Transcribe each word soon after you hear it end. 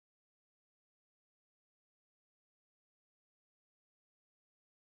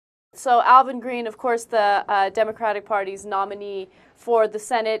So Alvin Greene, of course, the Democratic Party's nominee for the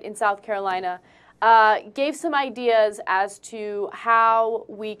Senate in South Carolina, gave some ideas as to how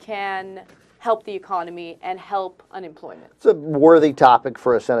we can help the economy and help unemployment. It's a worthy topic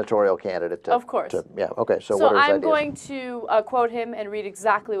for a senatorial candidate to... Of course. Yeah, okay, so what are his I'm ideas? going to quote him and read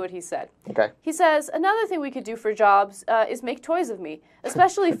exactly what he said. Okay. He says, another thing we could do for jobs is make toys of me,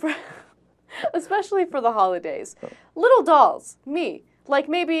 especially for, especially for the holidays. Little dolls, me. Like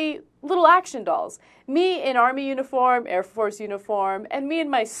maybe little action dolls. Me in Army uniform, Air Force uniform, and me in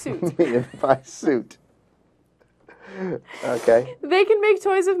my suit. Me in my suit. Okay. They can make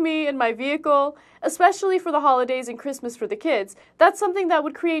toys of me in my vehicle, especially for the holidays and Christmas for the kids. That's something that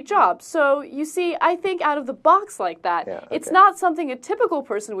would create jobs. So, you see, I think out of the box like that. Yeah, okay. It's not something a typical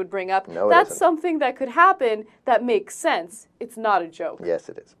person would bring up. No, That's isn't. something that could happen that makes sense. It's not a joke. Yes,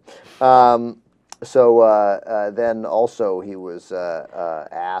 it is. Then also he was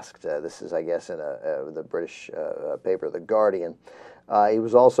asked, this is I guess in the British paper The Guardian, he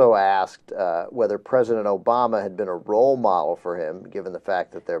was also asked whether President Obama had been a role model for him, given the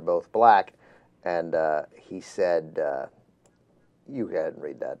fact that they're both black, and he said, you go ahead and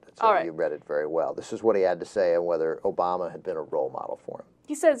read that. So all right. You read it very well. This is what he had to say on whether Obama had been a role model for him.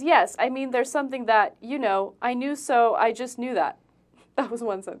 He says, yes, I mean, there's something that, you know, I knew, so I just knew that. That was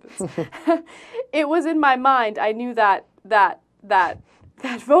one sentence. It was in my mind. I knew that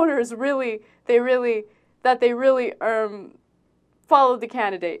voters really followed the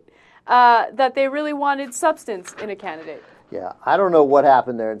candidate. That they really wanted substance in a candidate. Yeah, I don't know what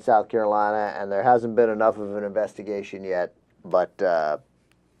happened there in South Carolina, and there hasn't been enough of an investigation yet. But I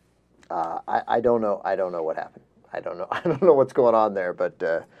don't know. I don't know what happened. I don't know. I don't know what's going on there. But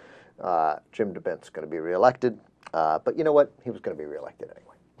Jim DeBent's going to be reelected. But you know what? He was going to be reelected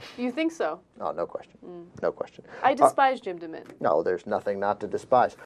anyway. You think so? Oh, no question. No question. I despise Jim DeBent. No, there's nothing not to despise.